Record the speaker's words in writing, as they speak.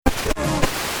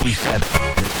Peace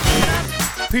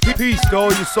to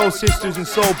all your soul sisters and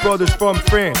soul brothers from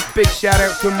France. Big shout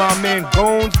out to my man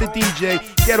Gones the DJ,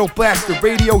 Ghetto Blaster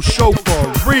radio show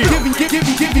for real. Giving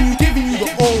you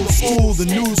the old school, the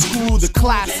new school, the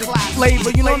classic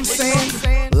flavor, you know what I'm saying?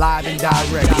 Live and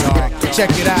direct, y'all. Check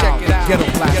it out. Ghetto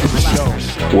Blaster show.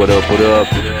 What up? This is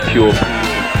Pure P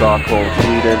from Stockholm,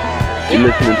 Sweden. You're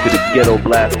listening to the Ghetto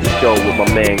Blaster show with my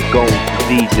man Gones the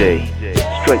DJ.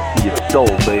 Straight to your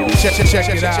soul, baby. Check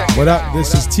it out. What up?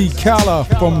 This is T. Kala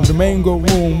from the Mango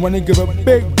Room. Wanna give a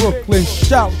big Brooklyn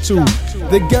shout to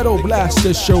the Ghetto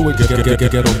Blaster Show.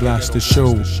 Ghetto Blaster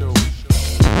Show.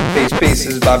 Peace, this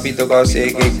is Babito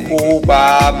Garcia, aka Cool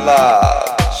Bob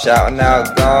Love. Shouting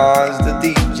out Guns, the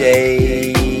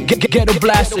DJ. Ghetto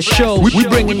Blaster Show. We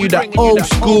bringing you the old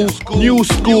school, new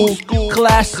school,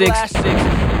 classics.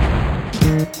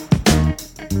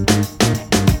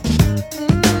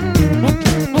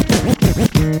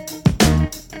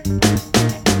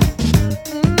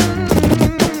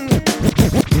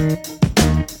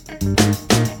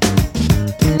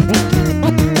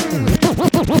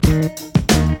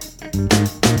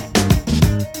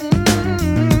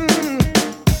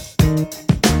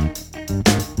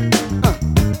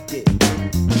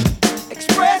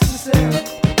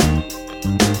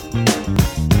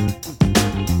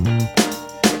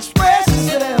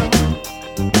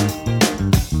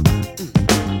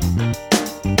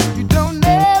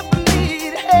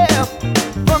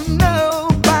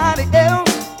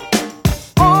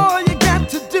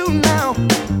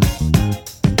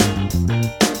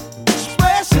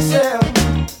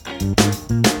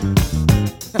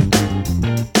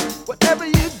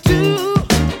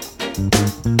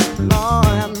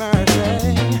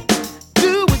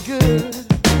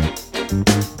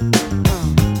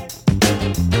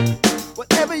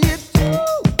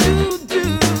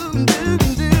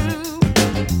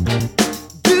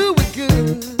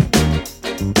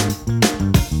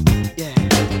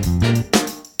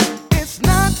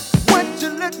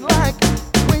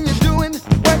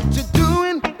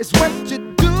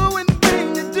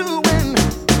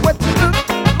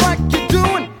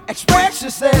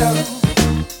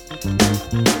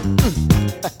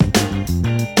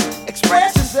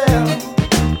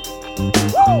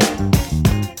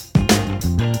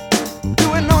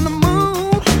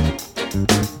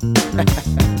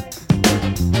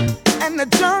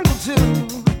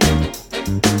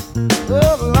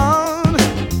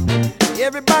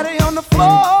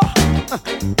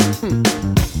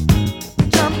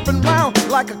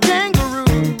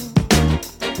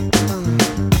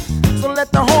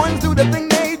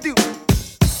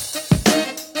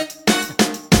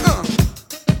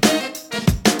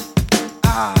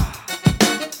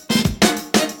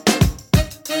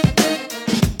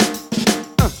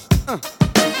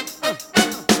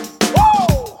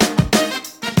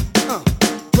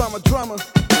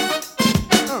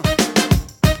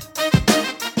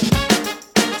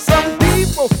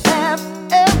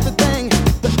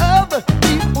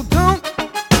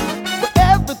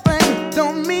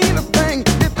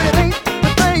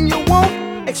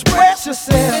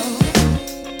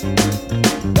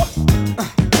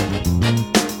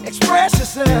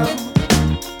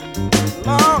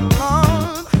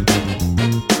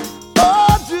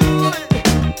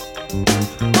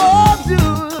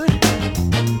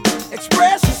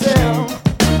 Express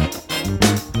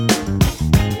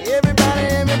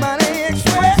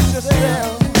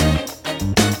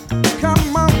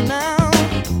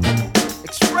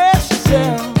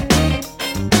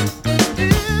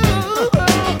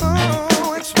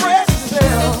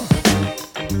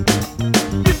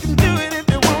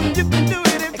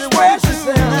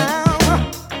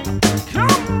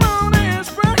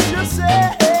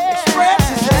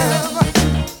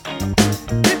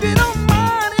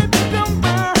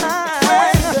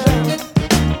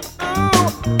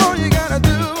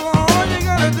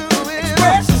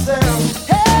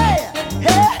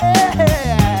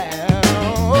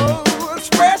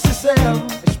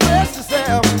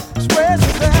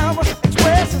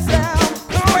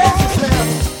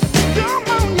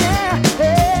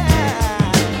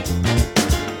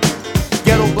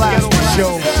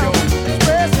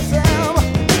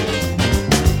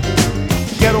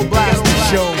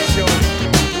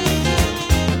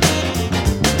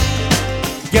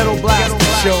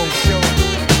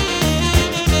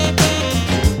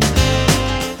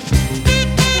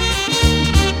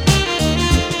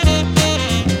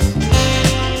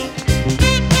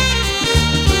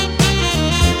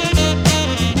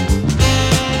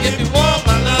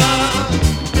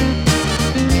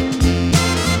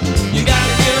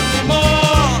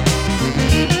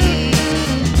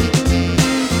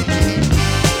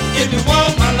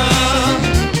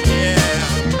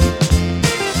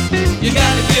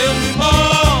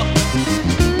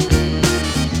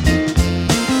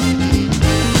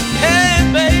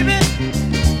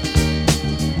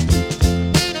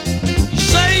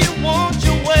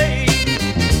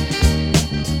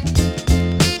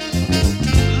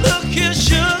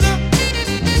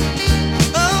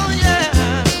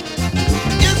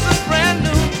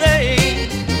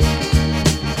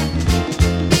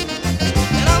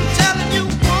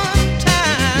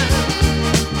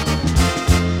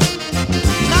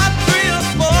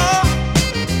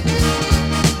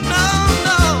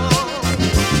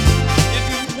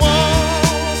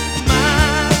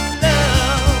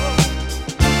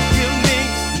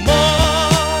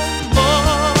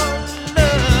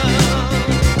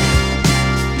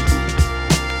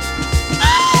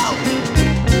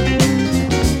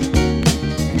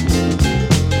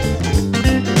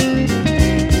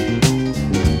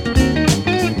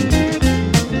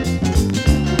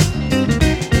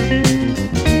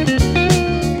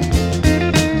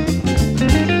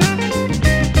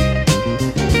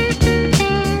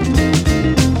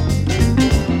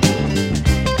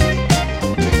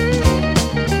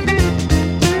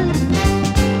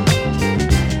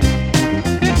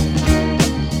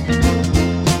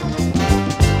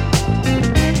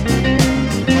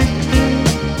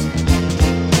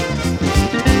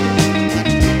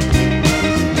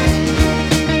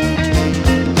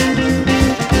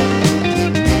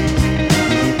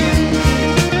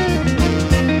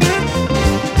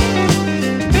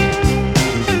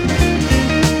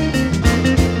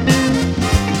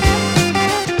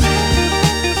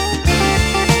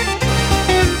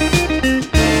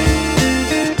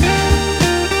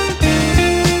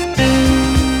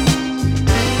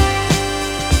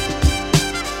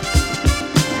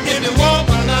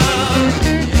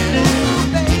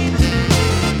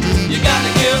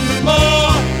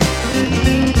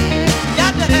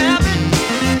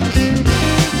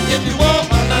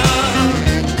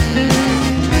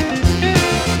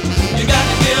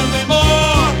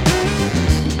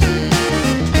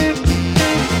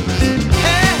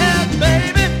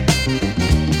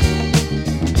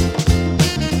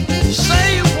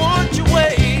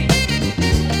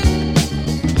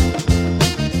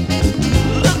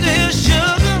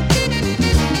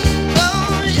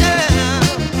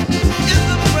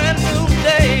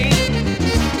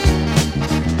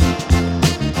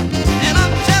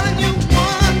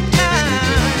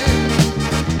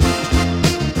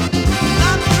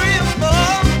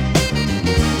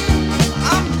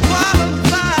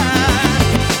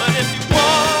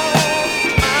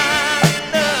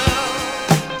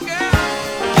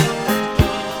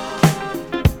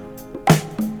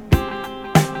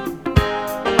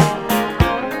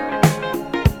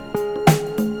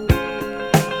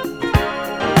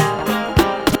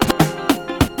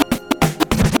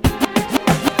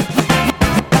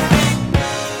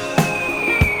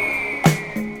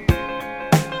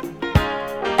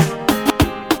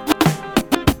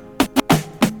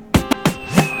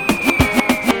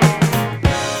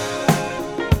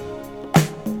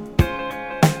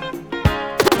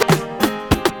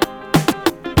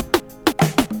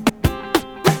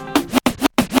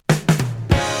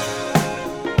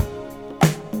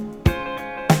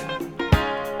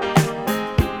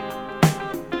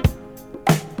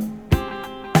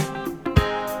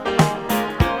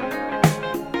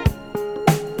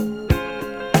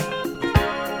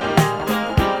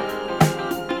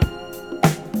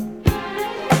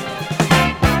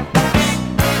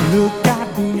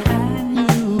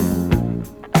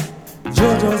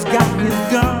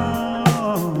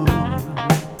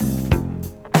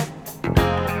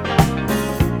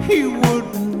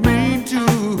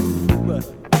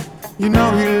You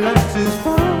know he loves his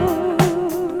fun.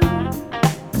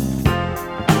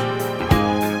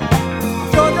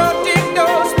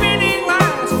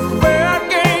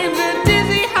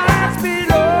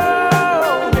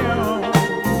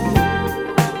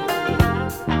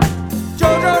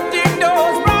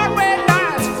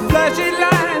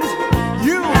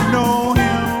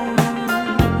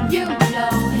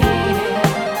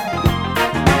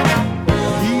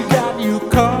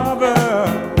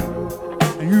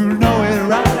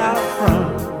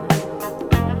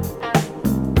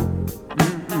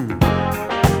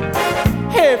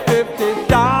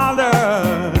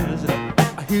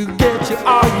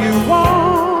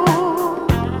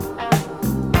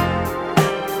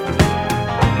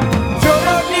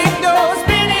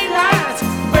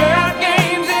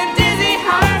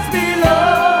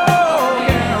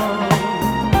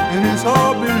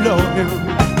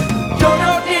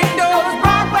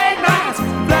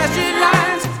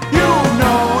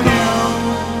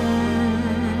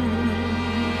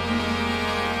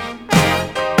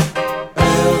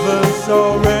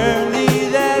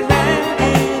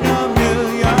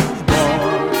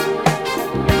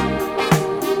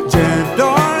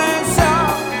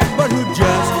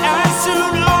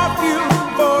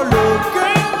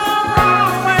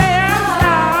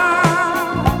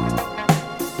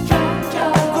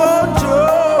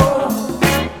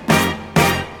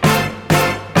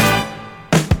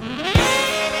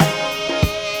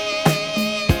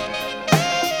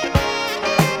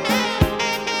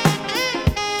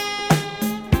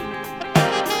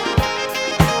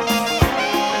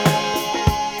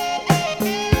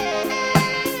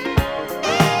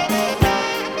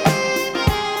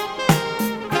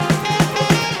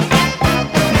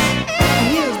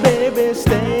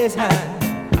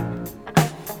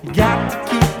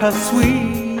 Her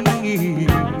sweet,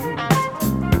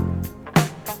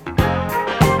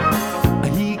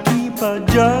 he keep her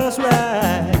just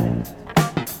right,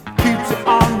 keeps her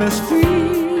on the street.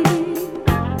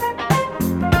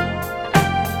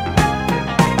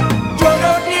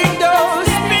 Jojo dig those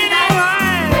spinning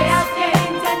lines,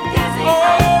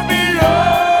 oh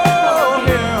below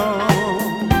him.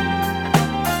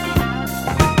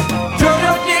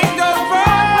 Jojo dig those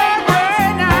Broadway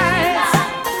nights,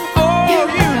 oh you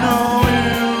know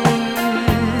him.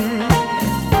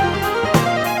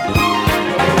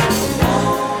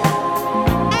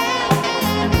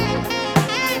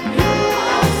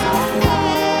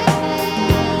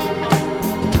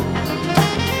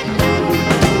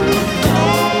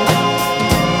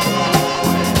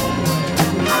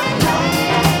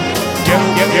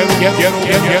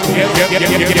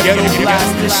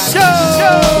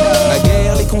 La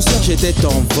guerre, les concerts, j'étais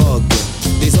en vogue.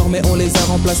 Désormais on les a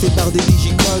remplacés par des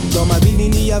digicodes. Dans ma ville il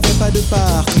n'y avait pas de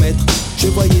parc-mètre. Je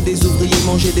voyais des ouvriers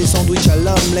manger des sandwichs à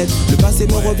l'omelette. Le passé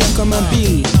me revient comme un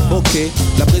bill. Ok,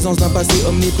 la présence d'un passé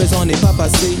omniprésent n'est pas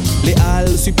passé. Les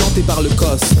halles supplantées par le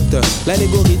coste.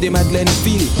 L'allégorie des Madeleines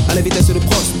file à la vitesse de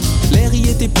Prost. L'air y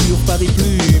était pur, Paris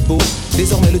plus beau.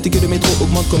 Désormais le ticket de métro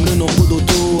augmente comme le nombre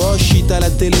d'autos. Oh shit, à la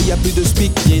télé y a plus de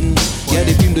speaking. Y a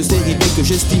des films de série B que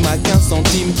j'estime à 15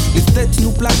 centimes. Les têtes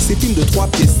nous plaquent ces films de 3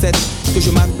 pieds 7 que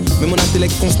je mate, mais mon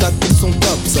intellect constate qu'ils sont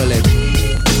obsolètes.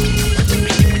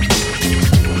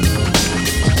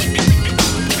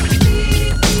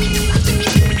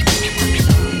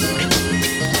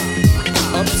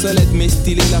 Obsolète mais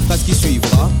stylé, la phrase qui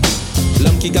suivra.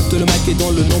 L'homme qui capte le mic et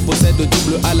dont le nom possède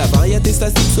double A. La variété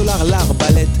statique solar,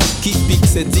 l'arbalète qui pique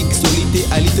cette zixolité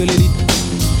à l'élite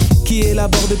qui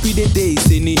élabore depuis des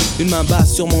décennies une main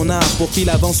basse sur mon art pour qu'il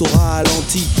avance au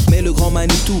ralenti. Mais le grand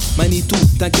Manitou,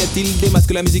 t'inquiète, il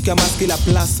démasque la musique à masquer la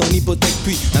place en hypothèque,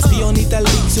 puis inscrit en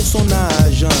italique sur son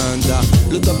agenda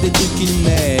le top des trucs qu'il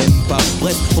n'aime pas.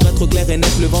 Bref, pour être clair et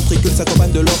net, le ventricule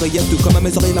s'accompagne de l'oreillette, tout comme à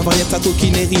mes oreilles la variette, sa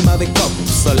coquine et rime avec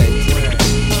obsolète.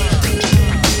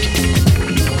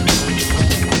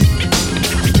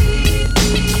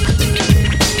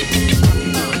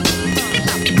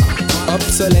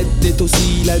 Obsolète est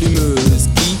aussi l'allumeuse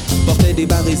qui portait des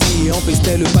barésies et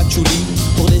empestait le patchouli.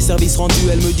 Pour des services rendus,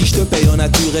 elle me dit je te paye en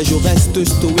nature et je reste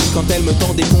stoïque quand elle me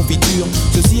tend des confitures.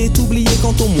 Ceci est oublié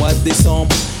quand au mois de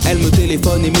décembre, elle me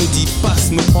téléphone et me dit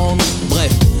passe me prendre.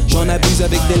 Bref, j'en abuse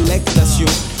avec délectation.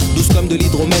 Douce comme de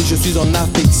l'hydromel, je suis en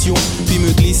affection. Puis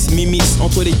me glisse, m'immisce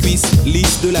entre les cuisses,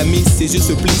 lisse de la miss. Ses yeux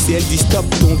se plissent et elle dit stop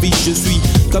ton biche. Je suis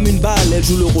comme une balle, elle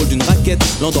joue le rôle d'une raquette.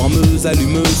 L'endormeuse,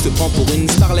 allumeuse, se prend pour une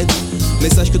starlette. Mais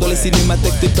sache que dans les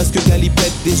cinémathèques t'es presque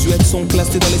galipette. Des huettes sont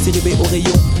classées dans les séries B au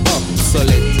rayon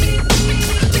obsolète.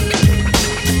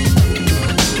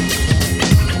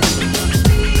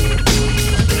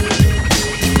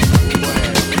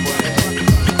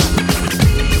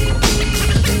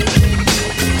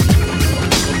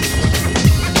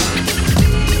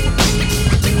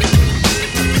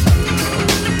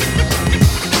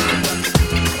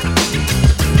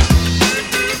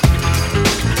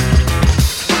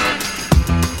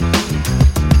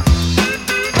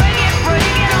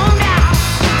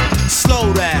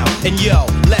 yo,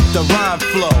 let the rhyme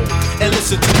flow. And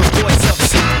listen to the voice of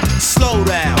slow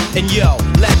down, and yo,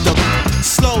 let the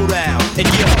slow down, and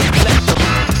yo, let the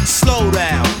slow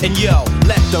down, and yo,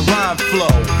 let the rhyme flow.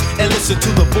 And listen to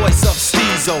the voice of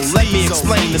Steezo. Let me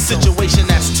explain the situation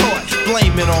that's taught.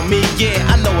 Blame it on me, yeah,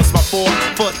 I know it's my fault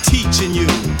for teaching you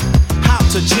how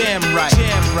to jam right.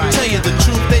 Tell you the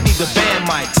truth, they need the band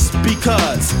mics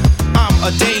because I'm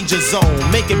a danger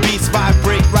zone, making beats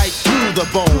vibrate right through the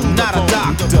bone. Not a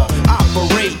doctor,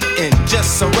 operating,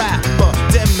 just a rapper,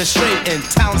 demonstrating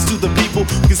talents to the people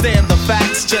who can stand the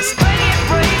facts. Just bring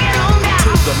it on down. To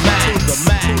the max, to the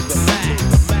max, to the max.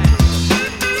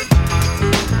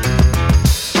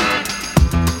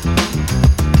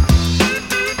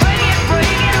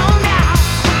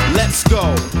 Let's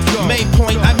go. Main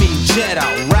point, I mean jet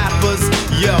out. Rappers,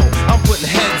 yo, I'm putting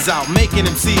heads out, making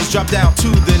MCs drop down to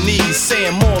the knees,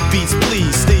 saying more beats,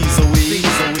 please, Steezo-E.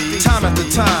 Time after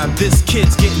time, this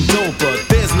kid's getting doper.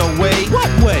 There's no way, what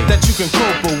way, that you can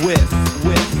cope with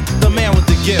the man with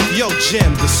the gift. Yo,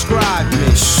 Jim, describe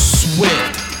me.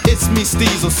 Swift. It's me,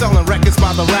 Steezo, selling records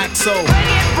by the rack, so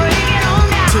bring it on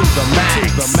down. To the max, to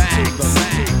the max, to the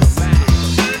max.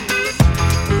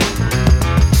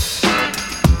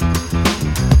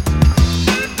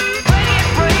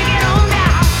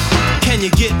 You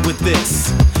get with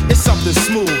this, it's something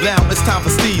smooth. Now it's time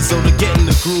for Steezo to get in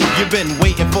the groove. You've been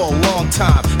waiting for a long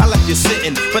time, I left you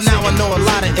sitting, but now I know a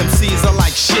lot of MCs are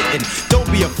like shitting. Don't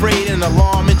be afraid and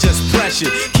alarm and just pressure.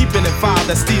 Keeping it filed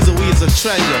that Steezo-E is a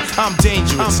treasure. I'm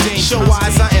dangerous,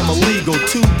 show-wise I am illegal.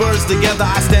 Two birds together,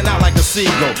 I stand out like a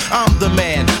seagull. I'm the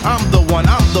man, I'm the one,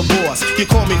 I'm the boss. You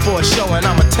call me for a show and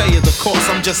I'ma tell you the course.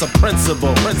 I'm just a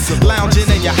principal. Lounging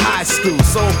in your high school.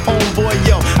 So homeboy,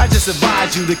 yo, I just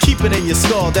advise you to keep it in your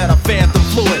skull that a phantom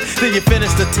fluid. Then you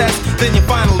finish the test, then you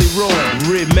finally ruin.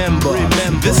 Remember,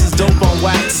 this is dope on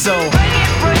wax, so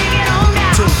bring it on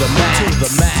down. To the max, to the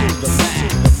max, to the max.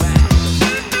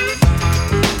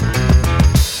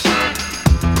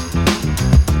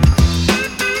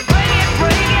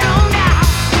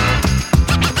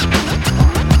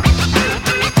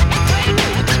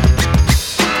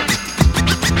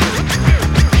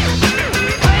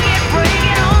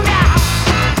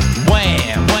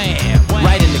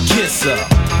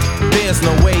 There's no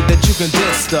way that you can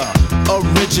diss the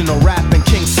original rapping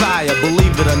King Sire.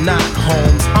 Believe it or not,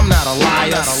 Holmes, I'm not a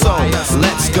liar. So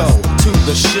let's go to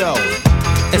the show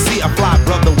and see a fly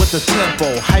brother with the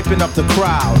tempo, hyping up the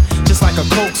crowd, just like a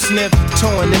coke sniff,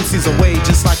 towing MCs away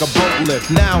just like a boat lift.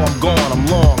 Now I'm gone, I'm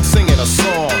long, singing a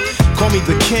song. Call me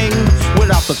the king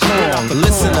without the corn.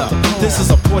 Listen up, this is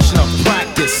a portion of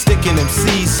practice, sticking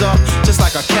MCs up just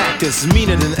like a cactus,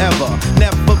 meaner than ever,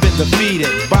 never been defeated.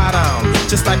 Bow down,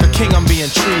 just like a king I'm being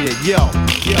treated. Yo,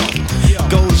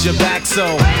 goes your back, so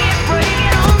to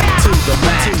the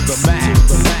max, to the max,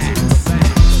 to the max.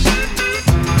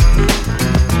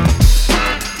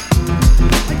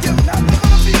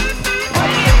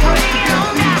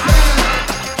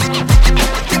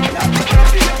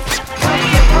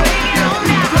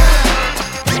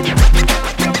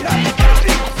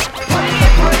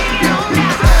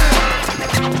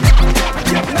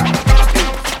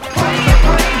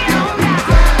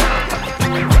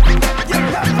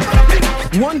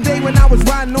 One day when I was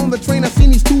riding on the train, I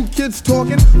seen these two kids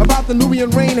talking about the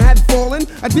Nubian rain had fallen.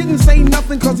 I didn't say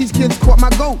nothing cause these kids caught my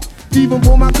goat. Even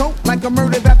pull my coat like a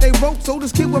murder that they wrote. So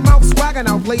this kid with mouth swagger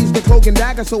now plays the cloak and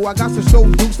dagger. So I got to show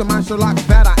Dukes to my Sherlock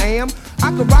that I am.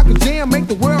 I could rock a jam, make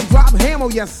the world drop ham. Oh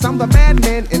yes, I'm the bad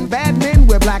man, and bad men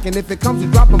wear black. And if it comes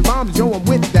to dropping bombs, yo, I'm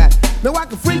with that. Now I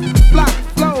can freak, block,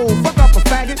 flow, fuck up a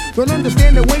faggot. Don't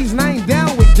understand the ways and I ain't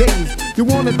down with gays. You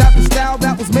want to adopt the style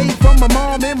that was made from my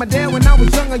mom and my dad. When I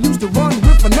was young, I used to run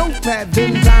with a notepad.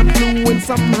 Then time flew and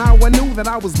somehow I knew that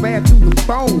I was bad to the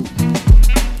bone.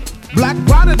 Black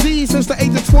prodigy since the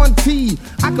age of 20.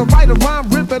 I could write a rhyme,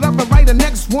 rip it up and write the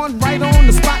next one right on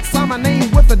the spot. Sign my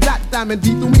name with a dot. Diamond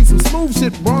D threw me some smooth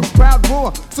shit, Bronx crowd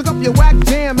roar. Suck up your whack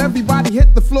jam, everybody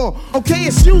hit the floor. Okay,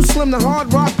 it's you, Slim, the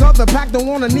hard rock other pack. Don't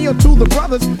wanna kneel to the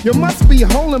brothers. You must be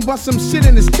holding, bust some shit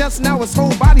in his chest. Now his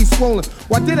whole body swollen.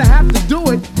 Why did I have to do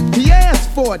it? He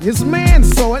asked for it, his man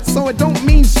saw it, so it don't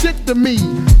mean shit to me.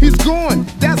 He's gone,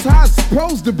 that's how it's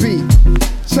supposed to be.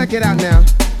 Check it out now.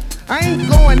 I ain't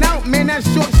going out, man, that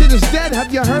short shit is dead.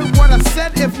 Have you heard what I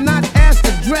said? If not, ask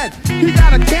the dread. He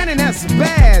got a cannon that's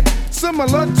bad,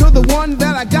 similar to the one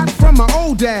that I got from my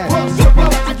old dad. What's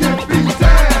supposed to get beat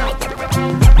down?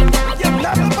 You're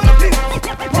not about to beat.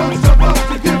 What's supposed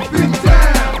to get beat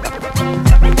down?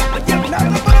 You're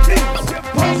not about to beat.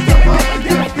 What's supposed to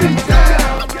get beat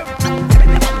down?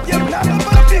 You're not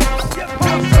about to beat.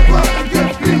 What's supposed to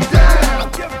get beat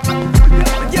down?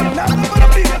 You're not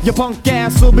punk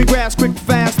ass will be grass quick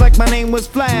fast like my name was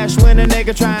Flash when a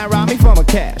nigga try and rob me from a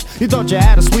cash. You thought you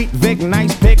had a sweet Vic,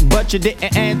 nice pick, but you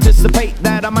didn't anticipate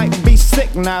that I might be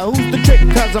sick. Now who's the trick,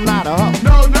 cause I'm not a huck.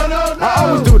 No. I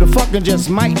always do the fucking,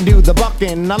 just might do the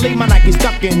bucking. I leave my Nike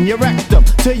stuck in your rectum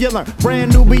till you learn.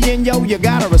 Brand newbie, yo, you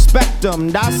gotta respect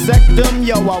them. Dissect them,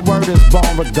 yo, our word is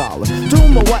born regardless.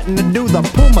 Tumor wanting to do the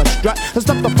Puma strut and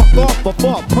step the fuck off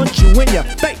before I punch you in your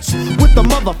face with the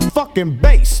motherfucking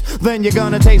bass. Then you're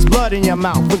gonna taste blood in your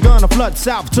mouth. We're gonna flood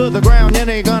south to the ground, and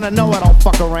you're gonna know I don't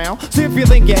fuck around. See if you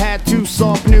think you had two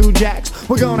soft new jacks.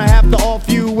 We're gonna have to off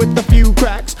you with a few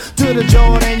cracks to the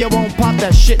jaw, and you won't pop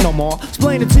that shit no more.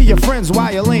 Explain it to your friends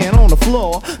while you're laying on the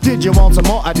floor. Did you want some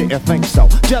more? I didn't think so.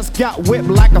 Just got whipped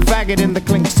like a faggot in the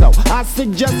clink, so I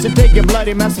suggest you take your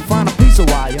bloody mess and find a piece of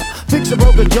wire. Fix a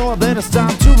broken jaw, then it's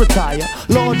time to retire.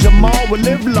 Lord Jamal will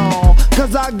live long,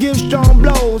 cause I give strong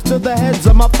blows to the heads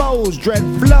of my foes. Dread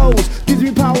flows, gives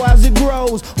me power as it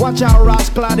grows. Watch out, Ross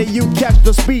Cloudy, you catch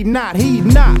the speed, not heed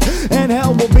not. And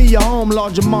hell will be your home,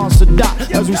 Lord Jamal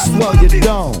Sadat, as we swell your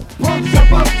dome. Pump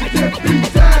step up to get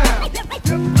beat down.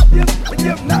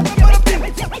 Yep, nothing but a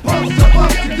beat. Pump step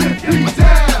up to get beat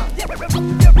down. Yep,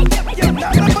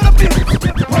 nothing but a beat.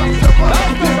 Pump step up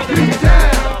to get beat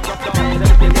down.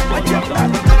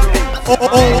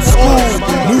 Old school,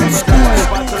 new school,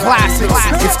 classics,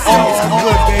 it's all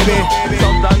good, baby.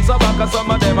 Sometimes some back and some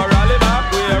of them are rally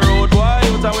back. We a road boy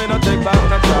youth and we no take back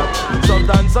no track.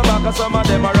 Sometimes some back and some of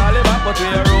them are rally back, but we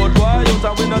a road boy youth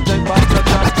and we no take back no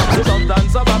track.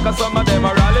 Sometimes some back and some of them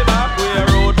are rally back. We a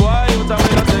road boy youth and we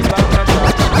no take back no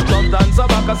track. Sometimes some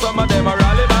back and some of them are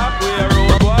rally back. We a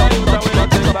road boy youth and we no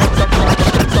take back no track.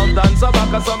 Sometimes some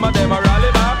back and some of them are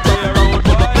rally back. We a road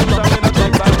boy youth and we no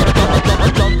take back no track.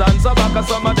 Sometimes some back and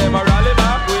some of them are rally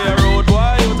back. We a road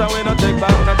boy youth and we no take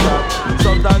back no track.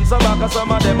 Sometimes some back and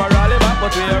some of them are rally back,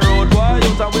 but we a road boy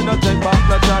youth and we no take back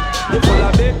no chat. You full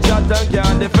of big chat and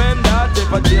can't defend that.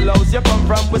 If a jailhouse you come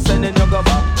from, we sending you go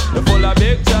back. You full of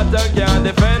big chat and can't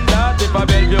defend that. If a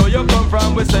Bellevue you come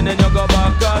from, we sending you go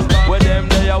back. Cause when them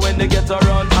there when they get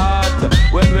around hot,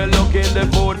 when we looking the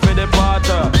food for the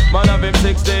potter, man have him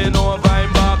 16 over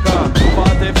him back,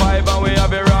 45 and we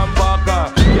have a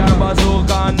rampacker. Car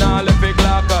bazooka and all the big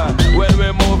locker. When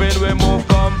we moving, we move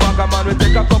come back. Man, we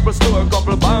take a couple store,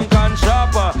 couple bank and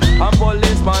shopper. And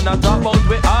policeman a top out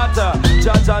we hotter.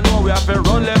 Chacha know we have to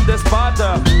run left the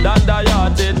spotter. Dan the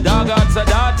yachted, dog and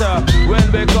sedata. When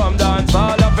we come dance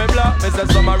all of a block. Me say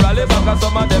some a rally back and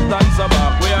some of them dance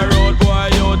back. We a road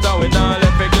boy youth and we not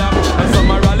left a clock. And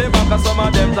some a rally back and some of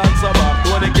them dance back.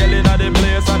 When they killing at the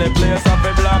place and the place of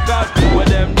a black cat. With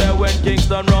them there when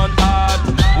Kingston run hard.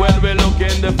 When we look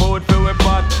in the food for we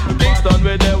pot. Kingston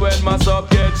we there when mass up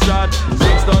get shot.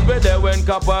 Kingston we there when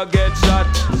copper get shot.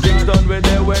 Kingston we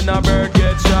there when a bird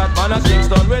get shot. Man a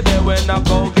Kingston we there when a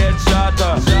cow get shot.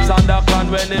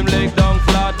 Sandakan when him lick down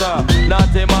flatter.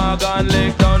 Natty Morgan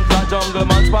lick down flat. Jungle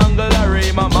man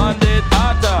Spanglary my man did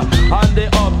hotter. And the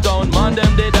uptown man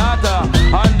them did hotter.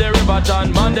 And the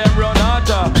Riverton man them run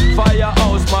hotter.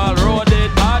 Firehouse mall road did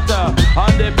hotter.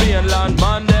 And the Painland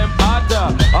man them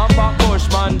hotter. And Back Bush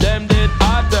man them did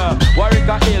hotter. Warwick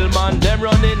Hill man them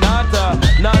running hotter.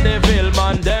 Nannyville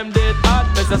man them did hot.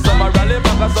 Me say some a rally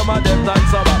back and some of them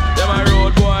dance back. Them a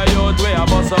road boy youth way a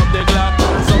bust up the clock.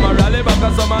 Some a rally back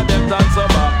and some of them dance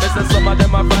back. Me say some of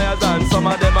them a flyers and some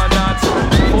of them a nuts.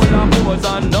 Full of pose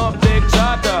and no big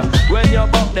chatter. When you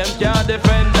buck them can't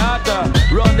defend that.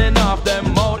 Running off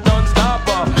them mouth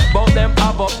non-stopper. Bout them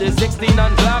up the 16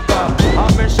 and clacker.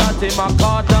 And me shot him a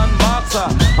carton boxer.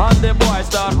 And the boy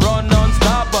start run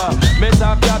non-stopper. Miss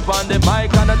a cat on the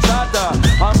mic and a chatter.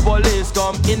 And police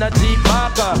come in a jeep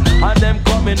marker. And them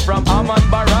coming from Amman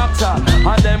Baraksa.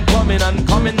 And them coming and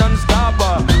coming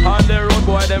non-stopper. And the road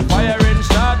boy them firing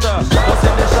starter. Bust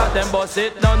in the shot them bust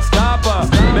it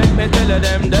non-stopper. Make me tell you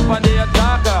them dep on the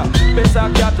attacker. Miss a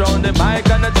cat round the mic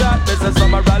and a chat. Miss a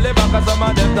some a rally back and some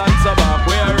of them dance back.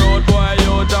 We a road boy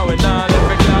youth and we not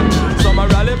left a clock. Some a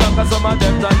rally back and some of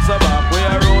them dance back. We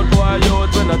a road boy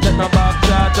youth we not take no back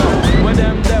chat. When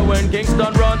them there when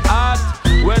Kingston run hot.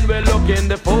 When we look in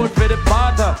the food for the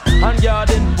potter. And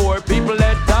garden poor people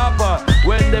head topper.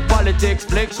 When the politics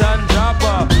fliction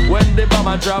dropper. When the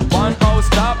bomber drop one house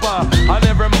stopper. And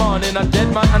every morning a dead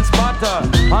man and spotter.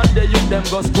 And the youth them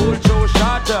go school through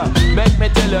shatter. Make me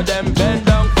tell you them bend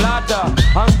down flatter.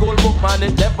 And school book man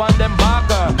it dep on them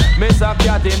backer. Miss a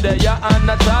cat in the ya and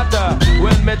a chatter.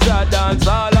 When me chat dance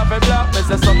all of a block. Me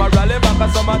say some a rally back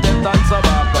and some of them dance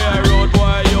back. We a road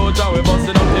boy youth and we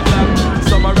busting up the clock.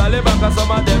 Some a rally back and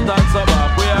some of them dance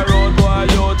back. We a road boy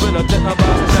youth we no take no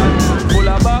back chat. Full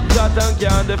of back chat and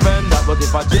can't defend that. But if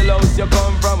if a jailhouse you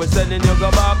come from, we sending you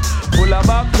go back. Full of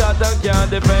back chat and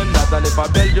can't defend that. And if a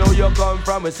Belgium you come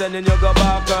from, we sending you go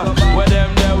back. Where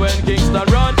them there when Kingston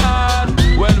run hard.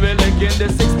 When we licking the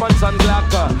 6 months and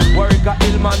Glock. Warwick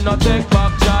Hillman no take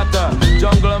back chat.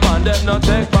 Jungle man them no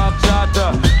take back chat.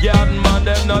 Garden man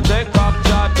them no take back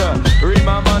chat.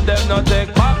 Rima man them no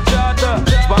take back chat.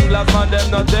 Spanglers man them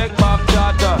no take back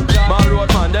chat. Mall Road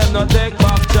man them no take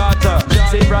back chat.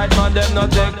 See Bright man them no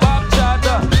take back chat.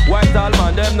 Whitehall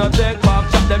man them no take back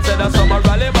chat. Them say that some a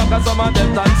rally back and some of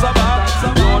them dance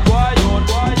back. Road boy, road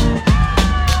boy.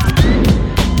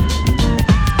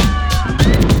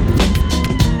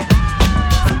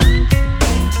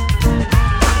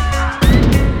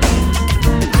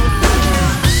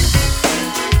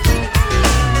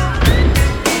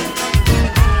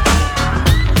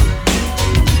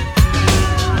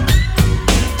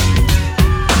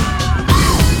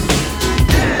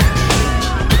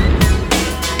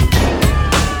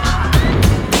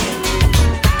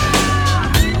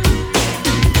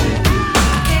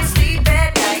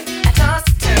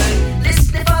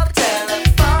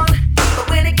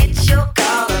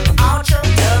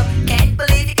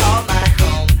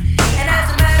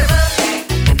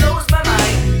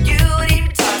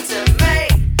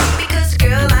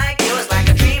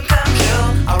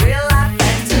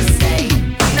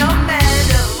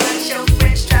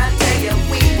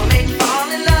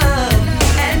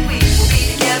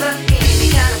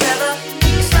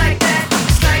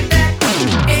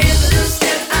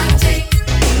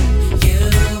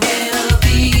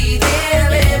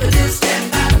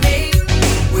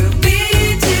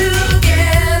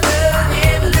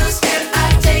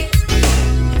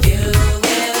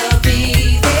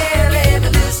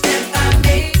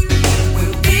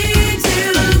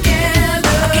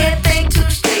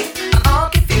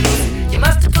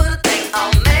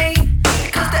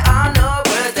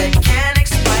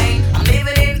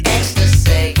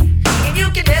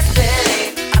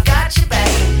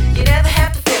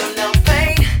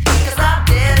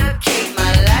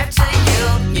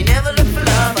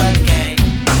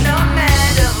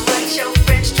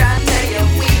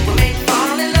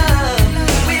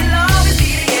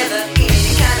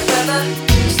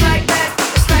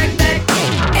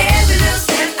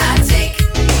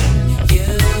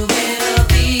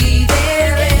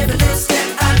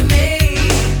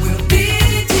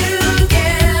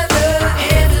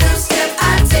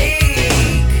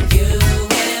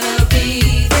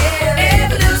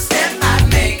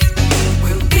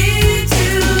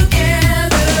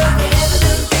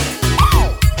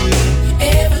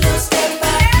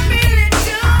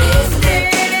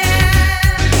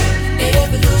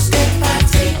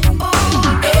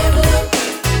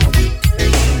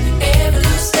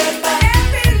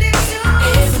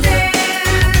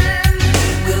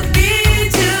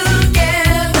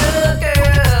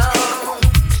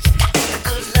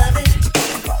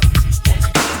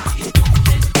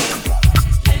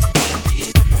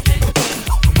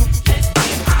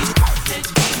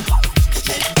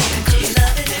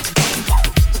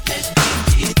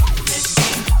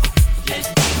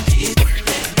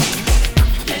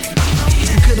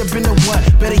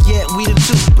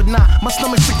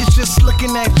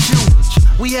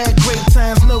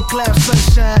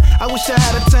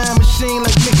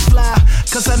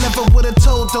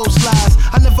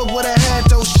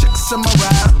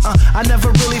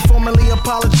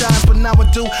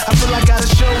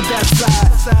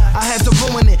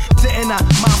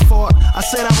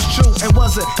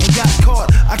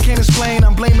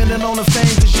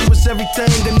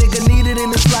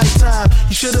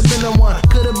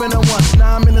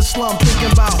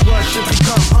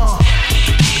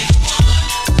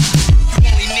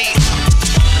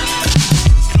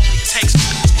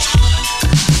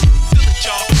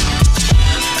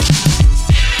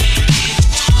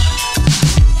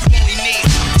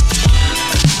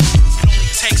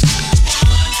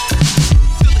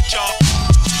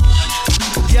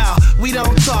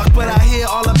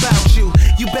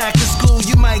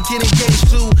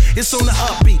 It's on the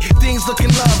upbeat, things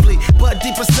looking lovely, but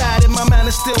deep inside in my mind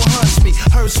it still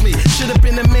hurts me. Should've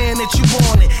been the man that you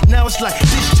wanted. Now it's like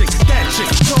this chick, that chick,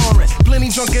 touring.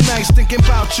 Plenty drunken nights thinking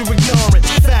about you ignoring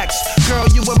facts. Girl,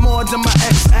 you were more than my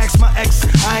ex. Ask my ex,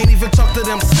 I ain't even talked to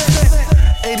them since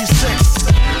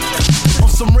 86. On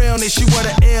some realness, you were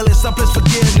the illest. I blessed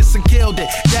forgiveness and killed it.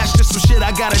 That's just some shit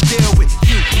I gotta deal with.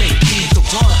 You may be the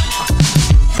one.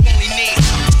 You only need.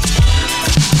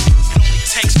 It only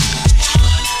takes.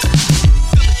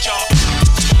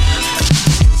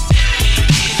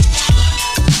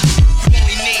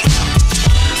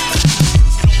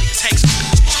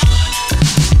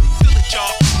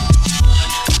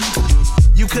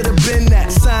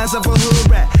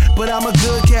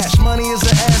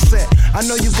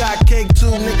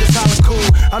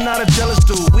 I'm not a jealous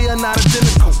dude, we are not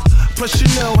identical. Plus you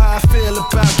know how I feel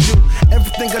about you.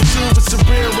 Everything I do is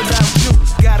surreal without you.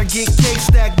 Gotta get cake,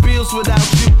 stack bills without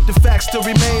you. The fact still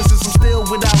remains is I'm still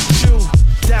without you.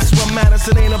 That's what matters,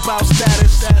 it ain't about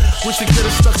status. Wish we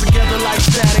could've stuck together like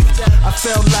static. I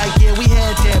felt like, yeah, we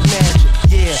had that magic.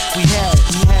 Yeah, we had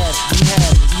it, we had it, we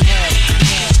had it, we had it.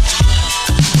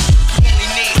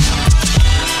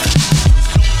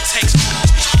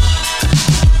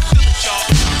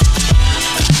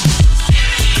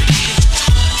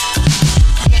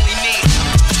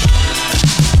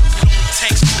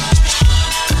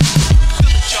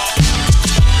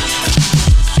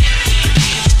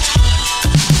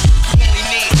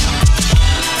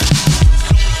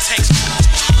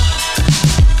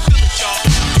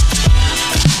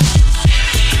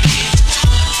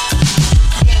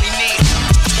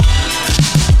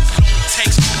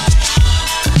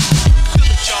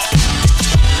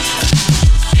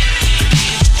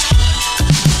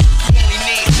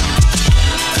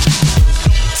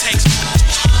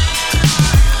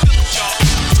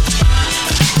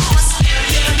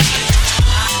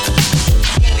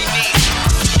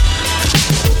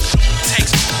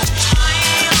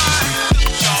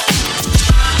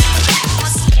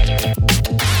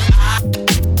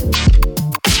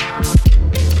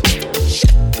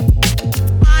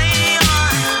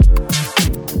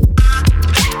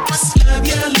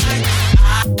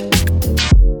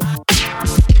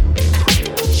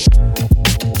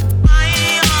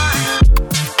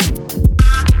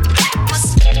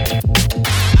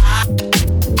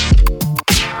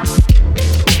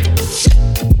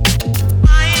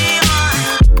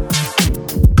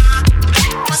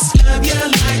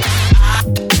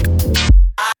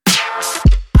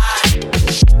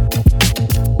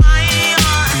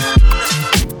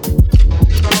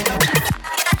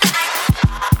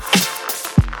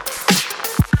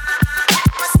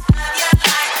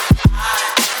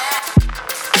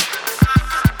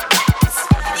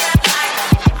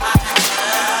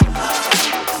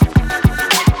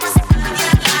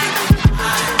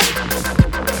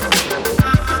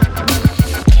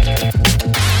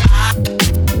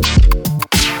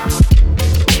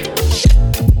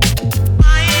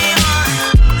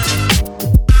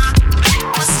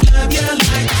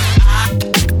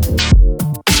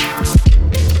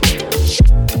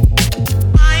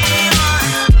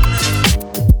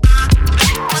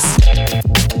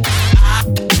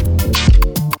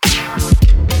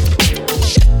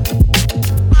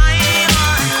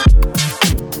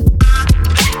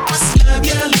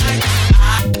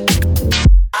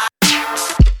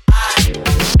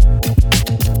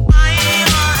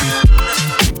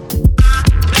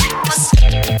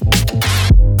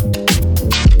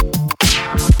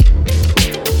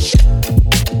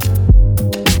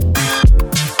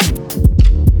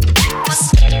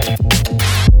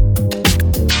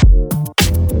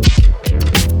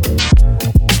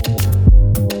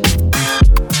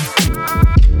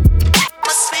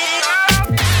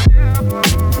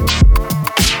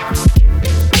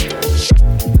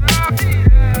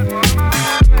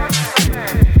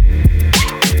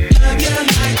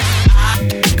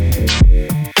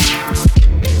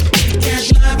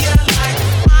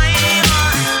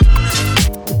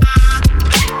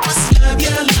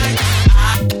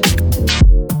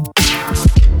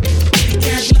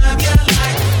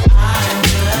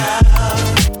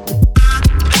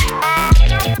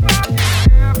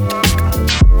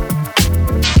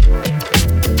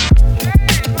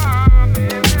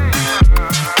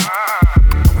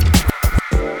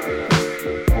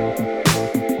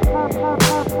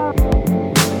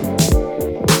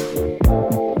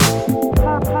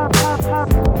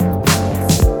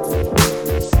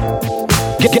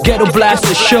 Ghetto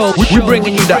Blaster Show. We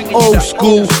bringing you the old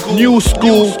school, new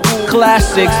school,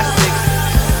 classics.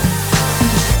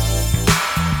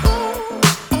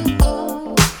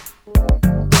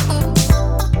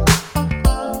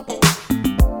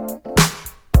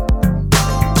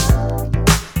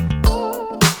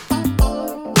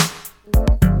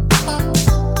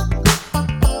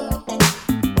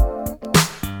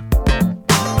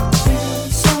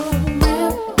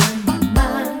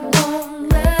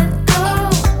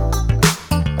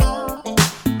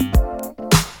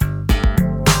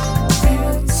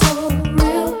 So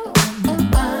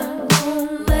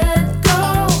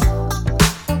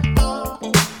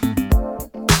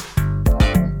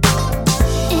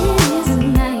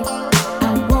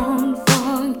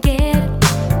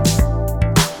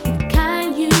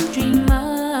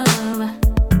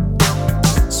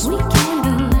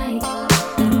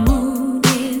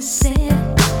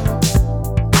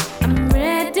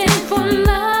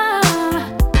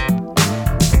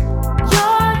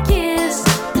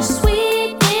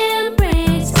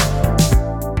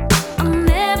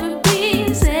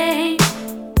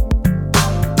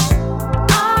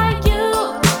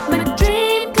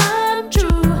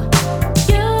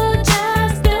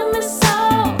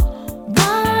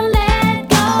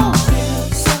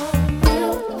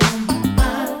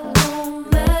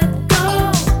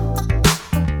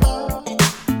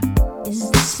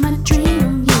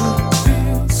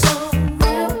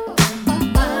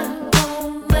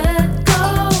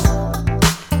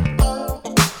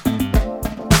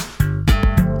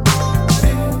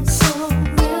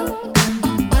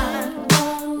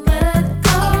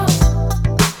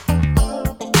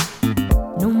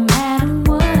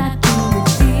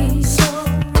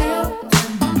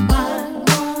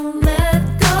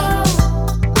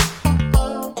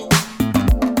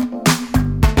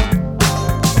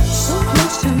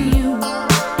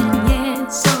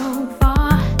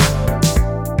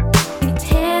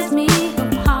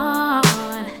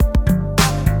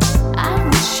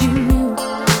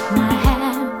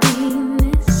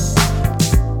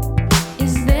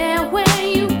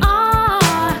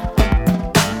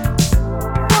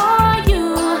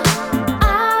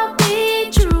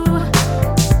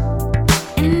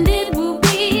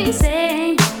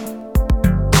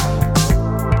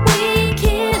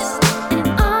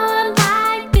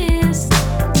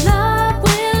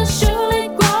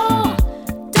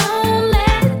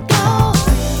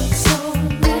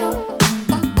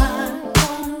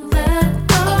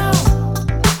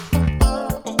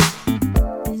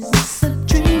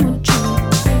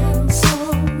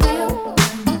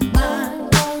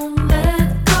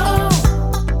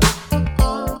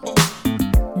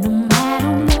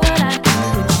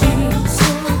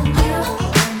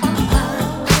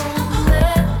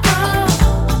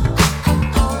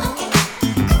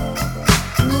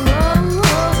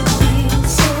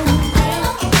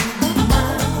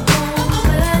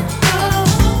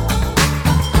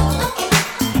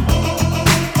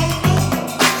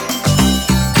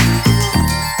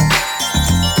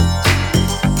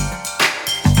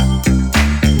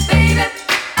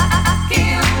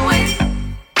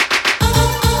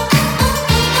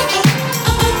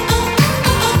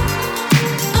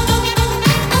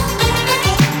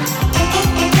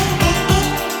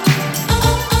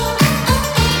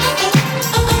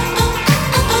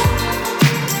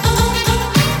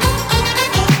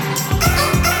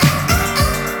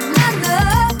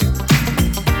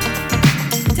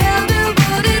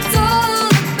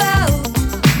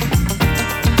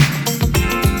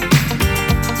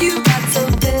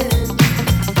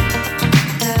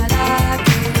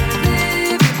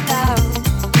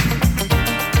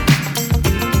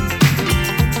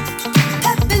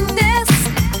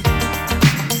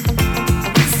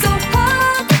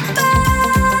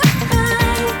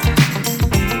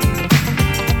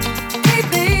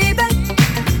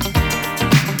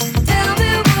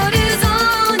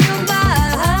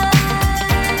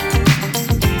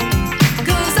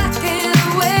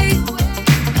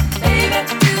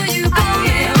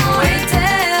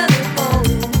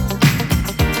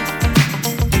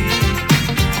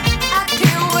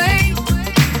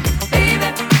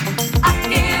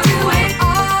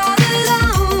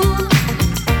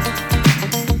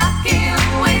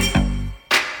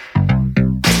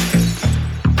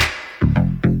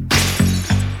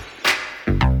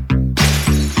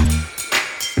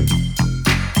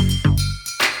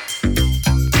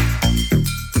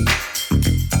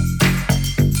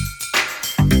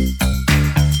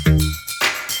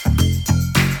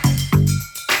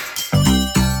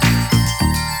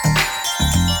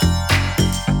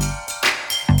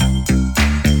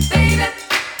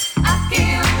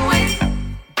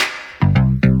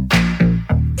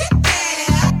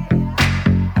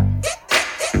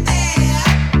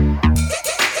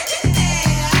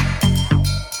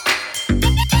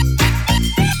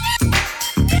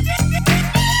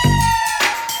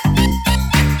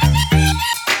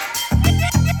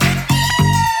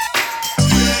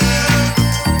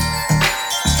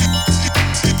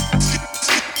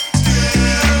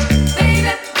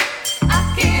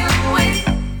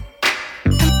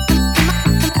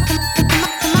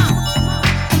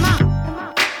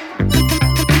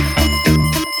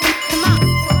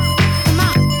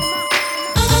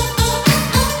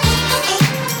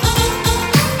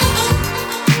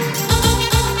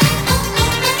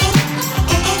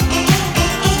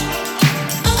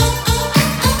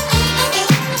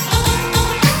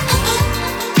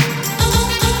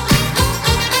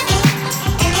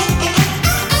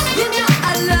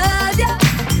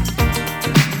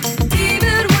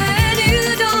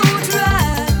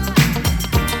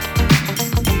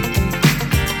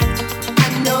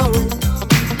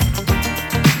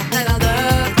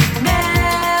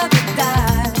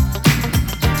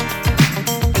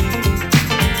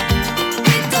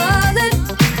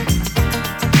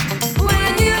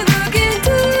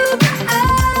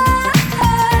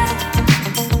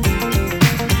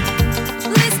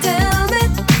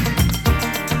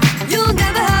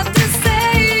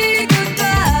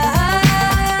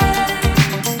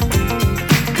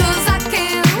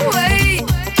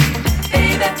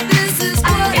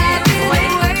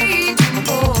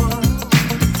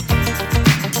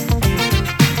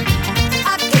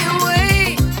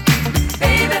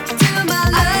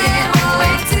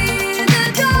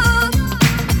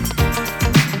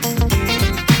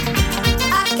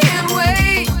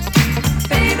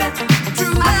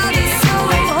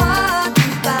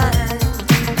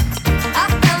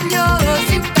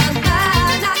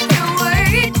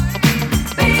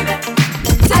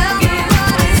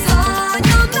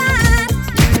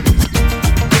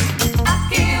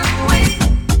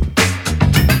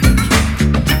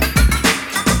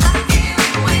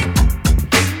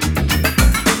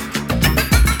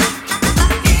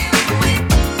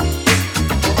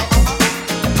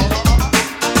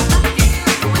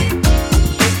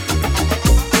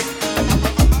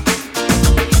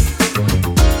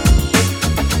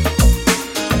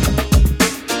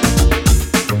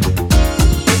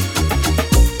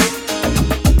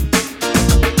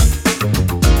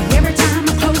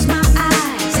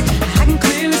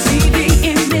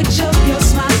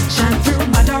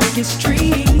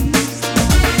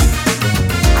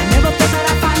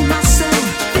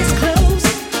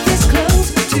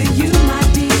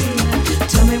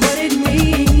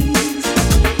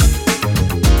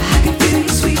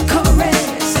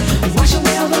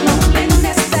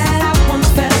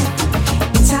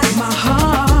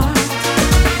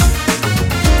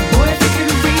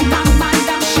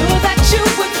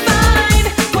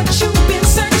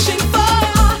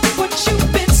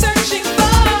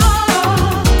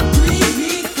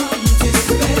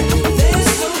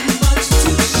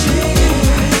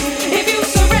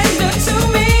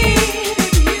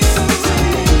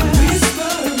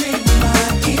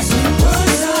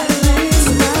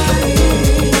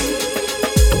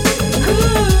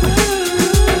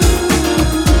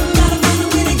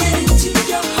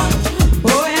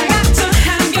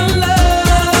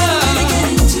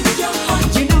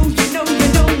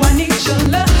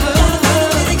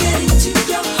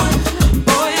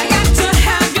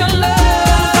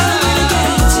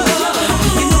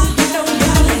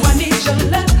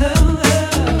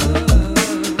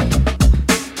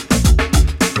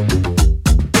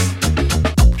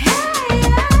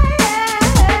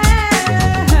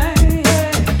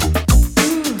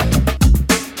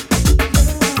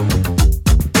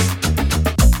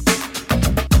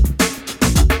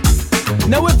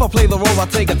roll, I'll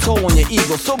take a toll on your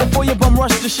ego. So before you bum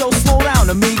rush the show, slow down,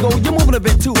 amigo. You're moving a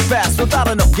bit too fast without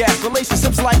enough gas.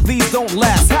 Relationships like these don't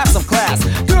last. Have some class.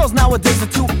 Girls nowadays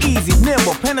are too easy,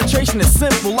 nimble. Penetration is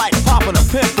simple, like popping a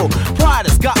pimple. Pride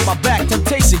has got my back.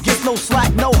 Temptation gets no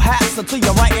slack, no hats until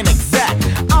you're right and exact.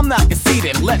 I'm not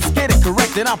conceited, let's get it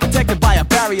corrected. I'm protected by a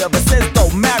barrier that says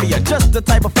don't marry her. Just the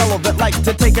type of fellow that likes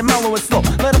to take it mellow and slow.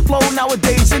 Let it flow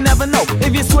nowadays, you never know.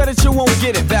 If you swear that you won't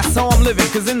get it, that's how I'm living.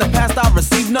 Cause in the past I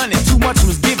received none and too much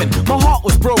was given. My heart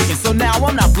was broken, so now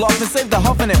I'm not bluffing. Save the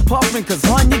huffing and puffing, cause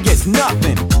hon, you get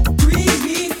nothing. Free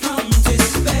me from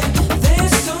despair,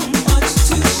 there's so much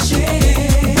to share.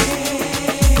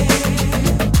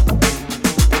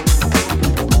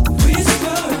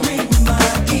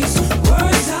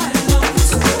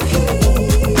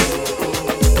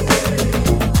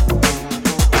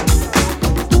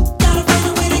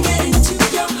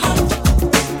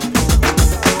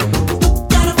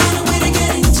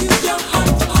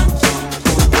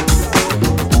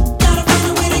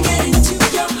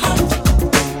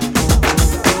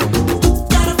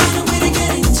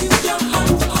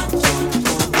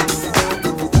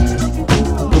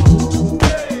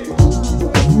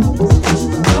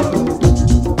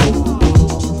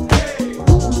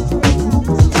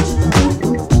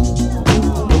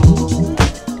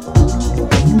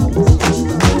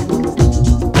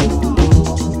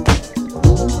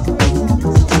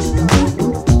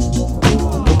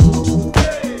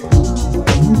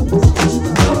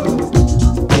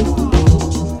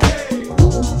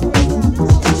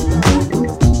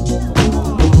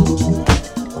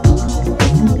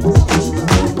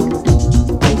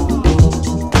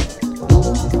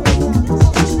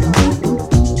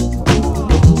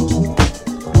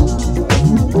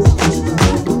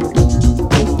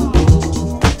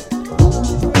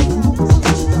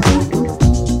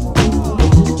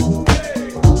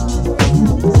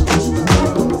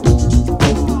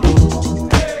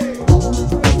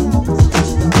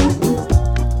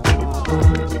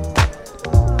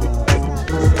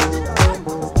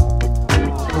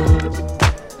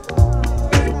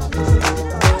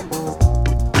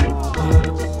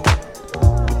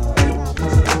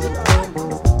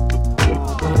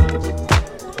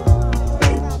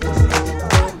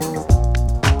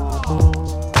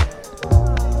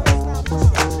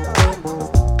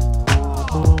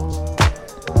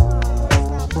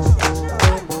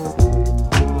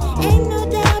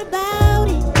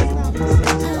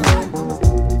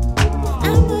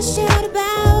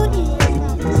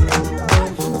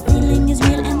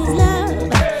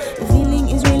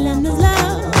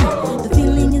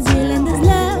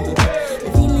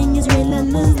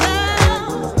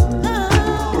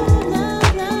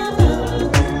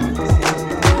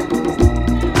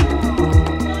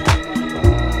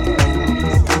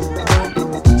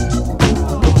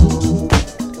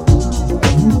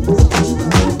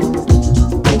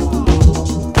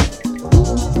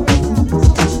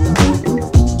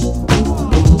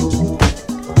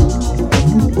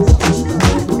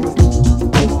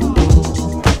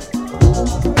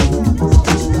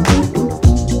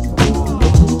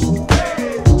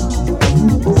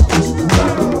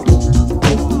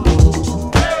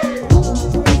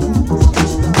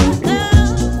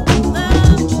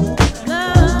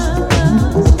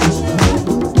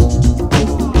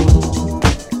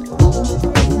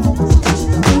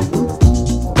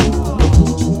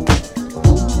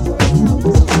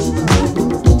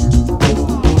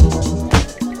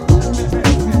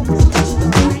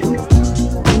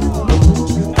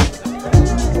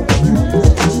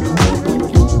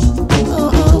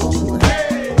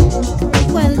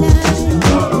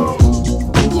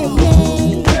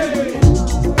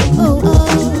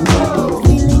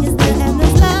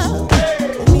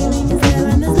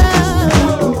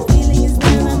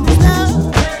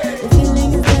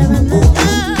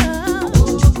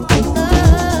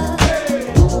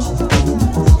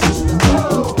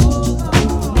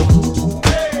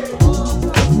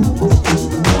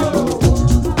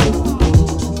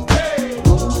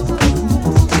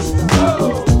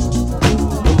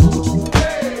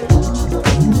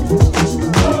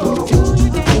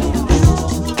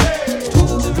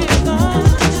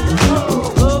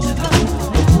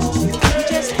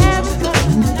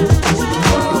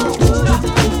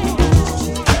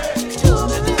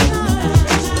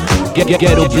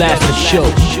 Ghetto Blaster Show,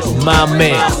 my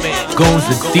man, Gones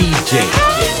the DJ.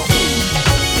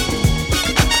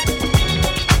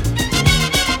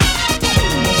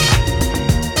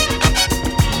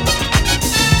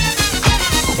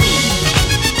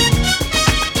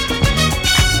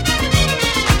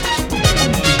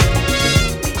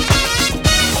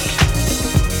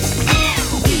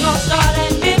 We gon' start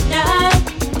at midnight.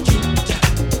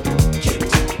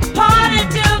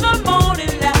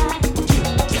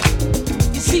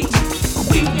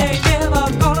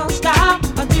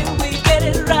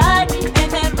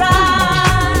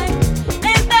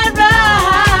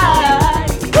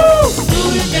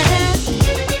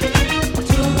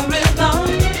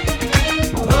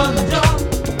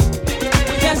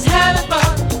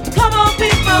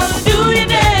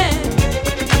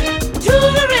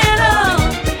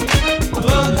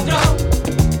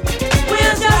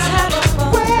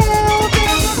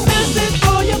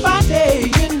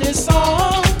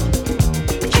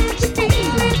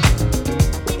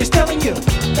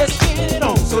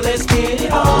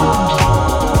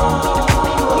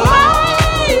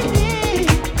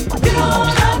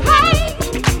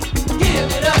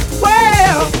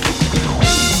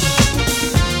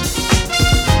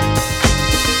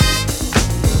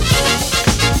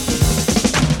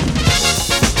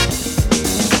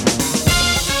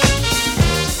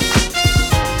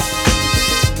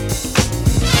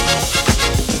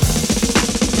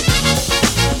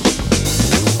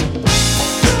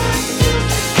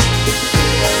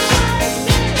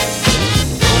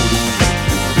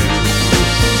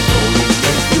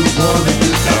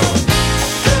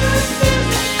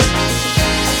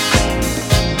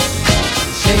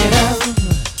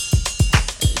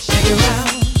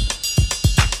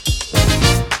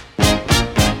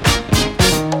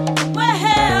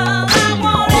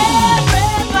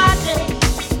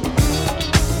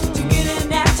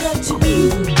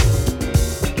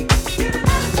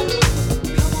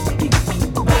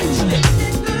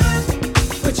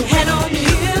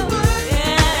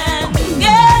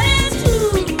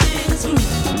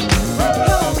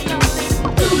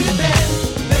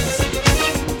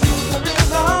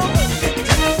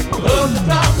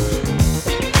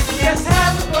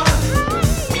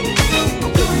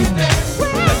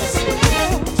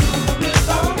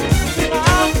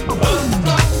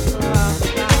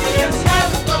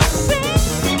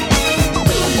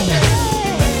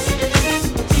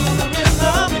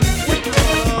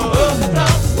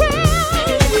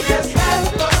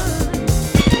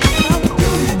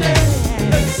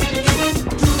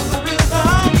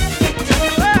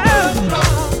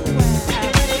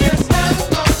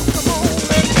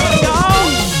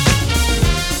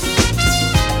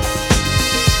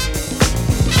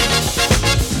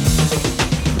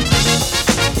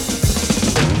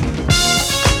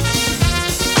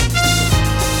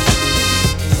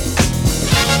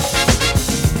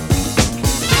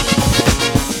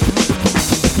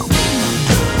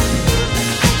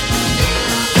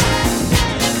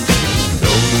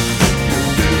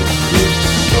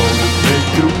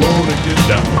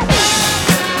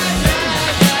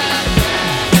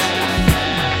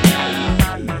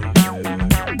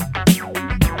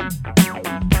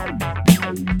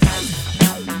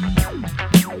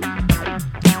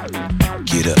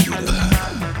 Get up.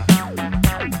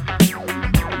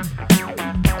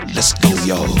 Let's go,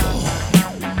 y'all.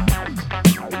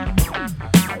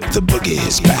 The boogie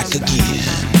is back again.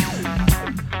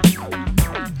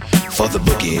 For the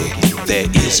boogie, there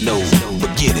is no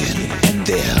beginning and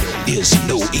there is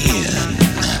no end.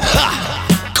 Ha!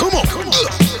 Come on.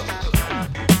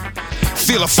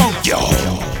 Feel a funk, y'all.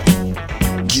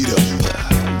 Get up.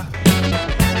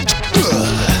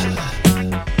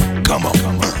 Come on.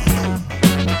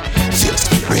 Feel the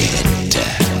spirit.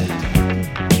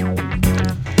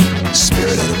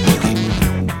 Spirit of the boogie.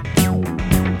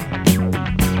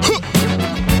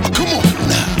 Come on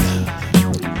now.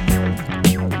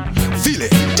 Feel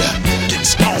it. Get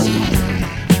strong.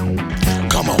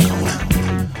 Come on.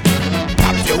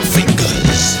 Pop your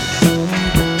fingers.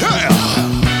 Yeah.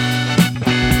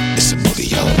 It's a boogie,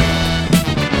 y'all.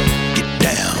 Get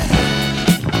down.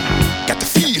 Got to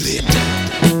feel it.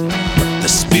 The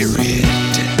spirit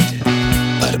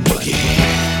of the boogie.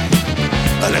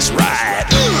 Let's ride.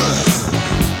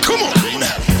 Come on.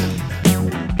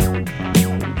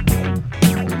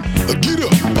 Get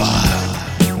up.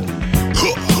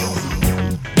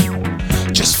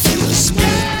 Just feel the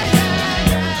spirit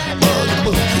of the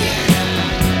boogie.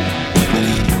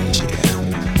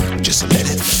 Just let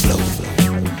it flow.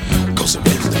 Goes around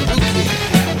the boogie.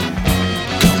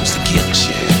 Comes to get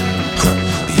you.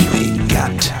 You ain't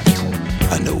got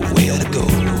nowhere to go.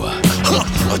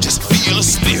 Just feel the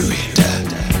spirit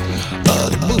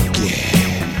of the boogie.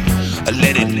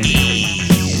 Let it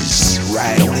ease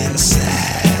right on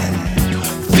inside.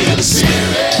 Feel the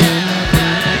spirit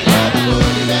of the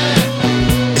boogie.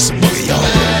 It's a boogie, y'all.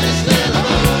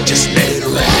 Just let it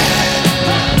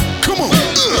ride. Come on.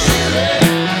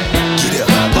 Get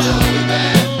up.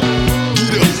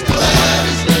 Get up.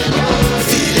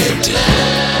 Feel it.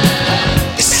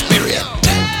 It's spirit.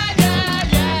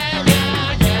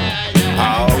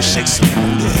 Oh, shake some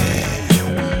booty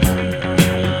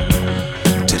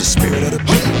to the spirit of the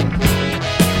boogie.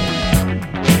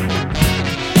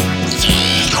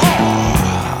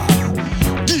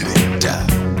 Get it.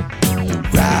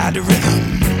 Ride the rhythm.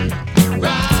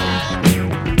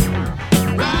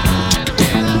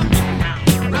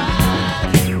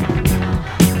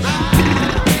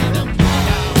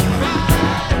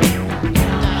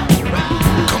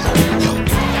 Come on, yo.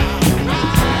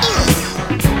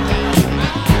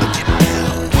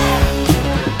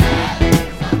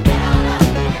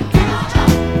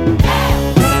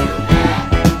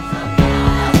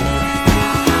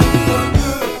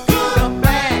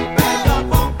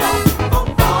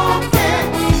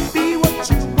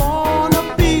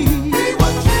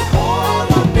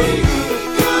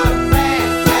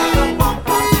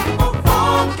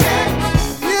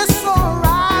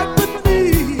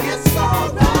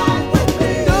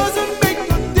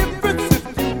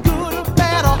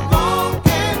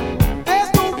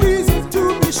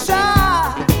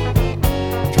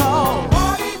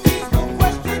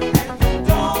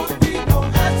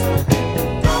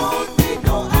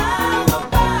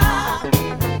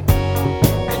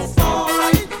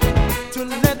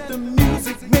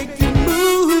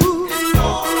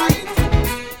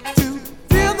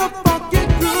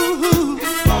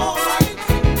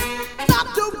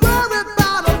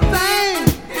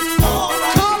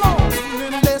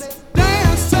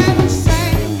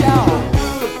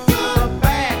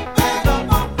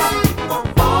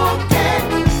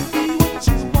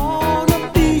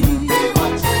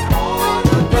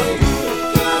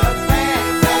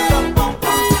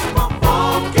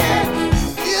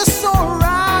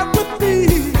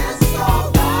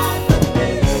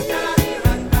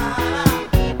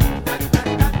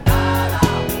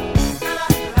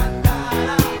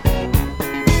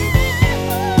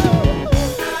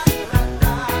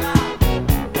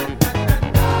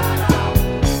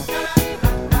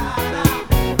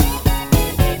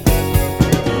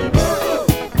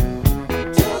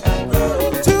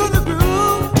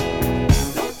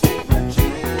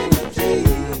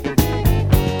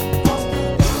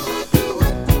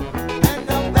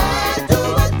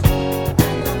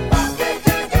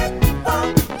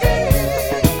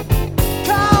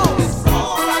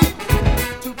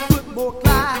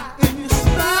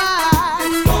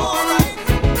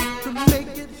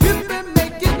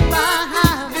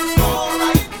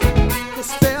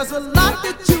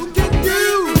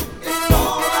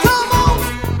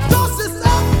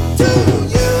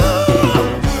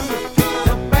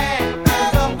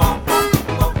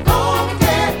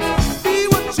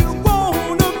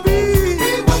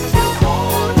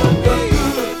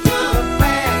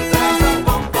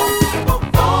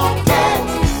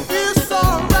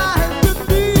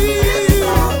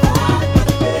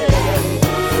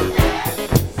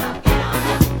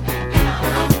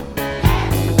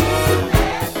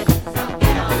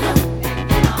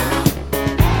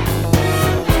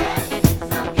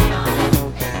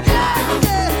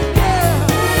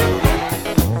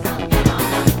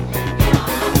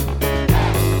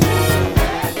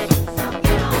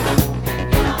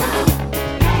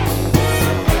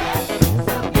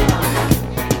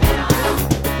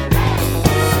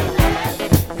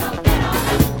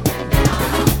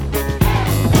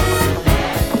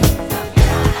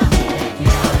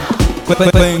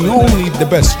 Playing only the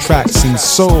best tracks in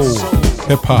soul,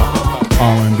 hip hop,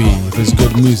 R&B. If it's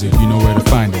good music, you know where to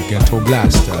find it. Ghetto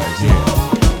Blasters, yeah.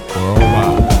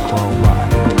 Worldwide,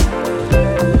 worldwide.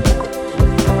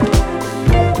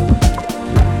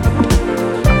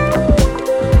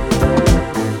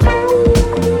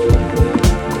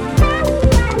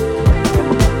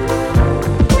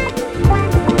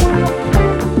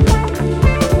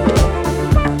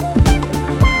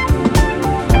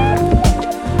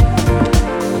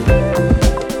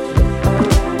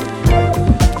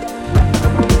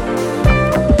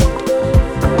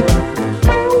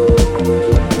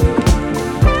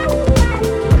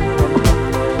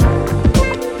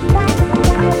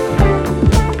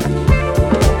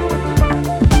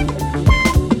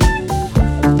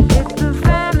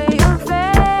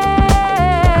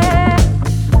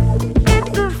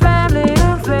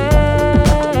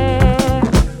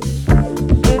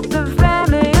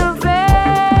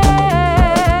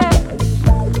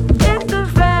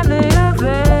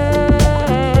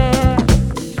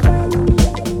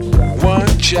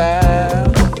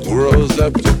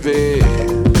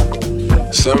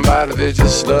 Somebody that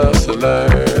just loves to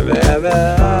learn, and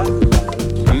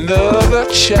another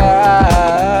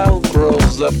child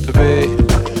grows up to be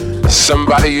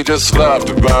somebody you just love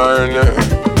to burn.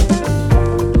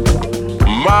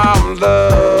 Mom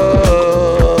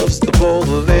loves the both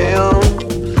of them.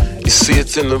 You see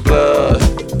it's in the blood.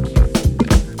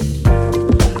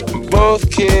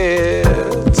 Both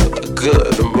kids are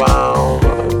good and bound.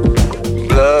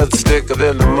 Blood's thicker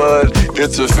than the mud.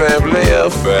 It's a family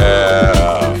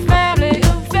affair.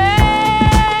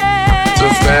 It's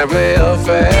a family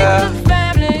affair.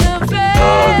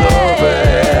 Oh, no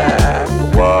bad.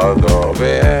 Oh, no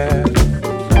bad.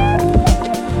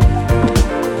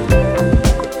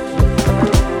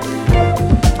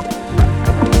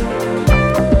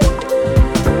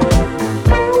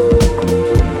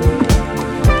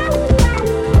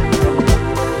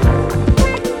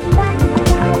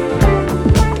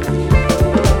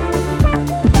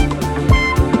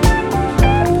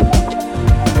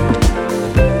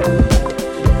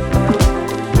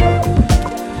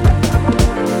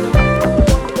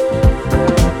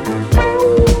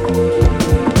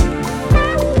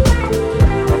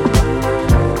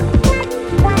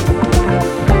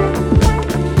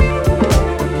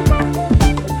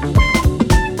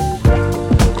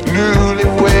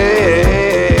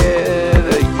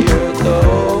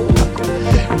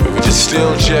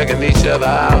 Checking each other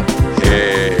out.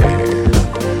 Hey,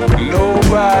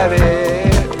 nobody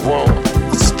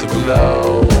wants to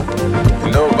blow.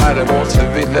 Nobody wants to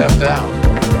be left out.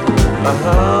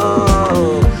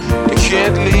 You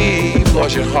can't leave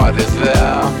cause your heart is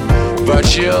there.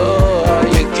 But you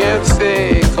can't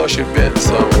stay cause you've been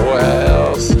somewhere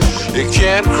else. You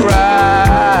can't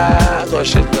cry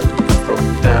cause you look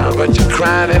broke down. But you're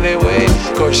crying anyway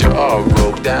cause you're all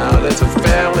broke down. It's a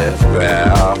family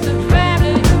affair.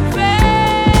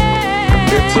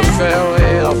 It's a family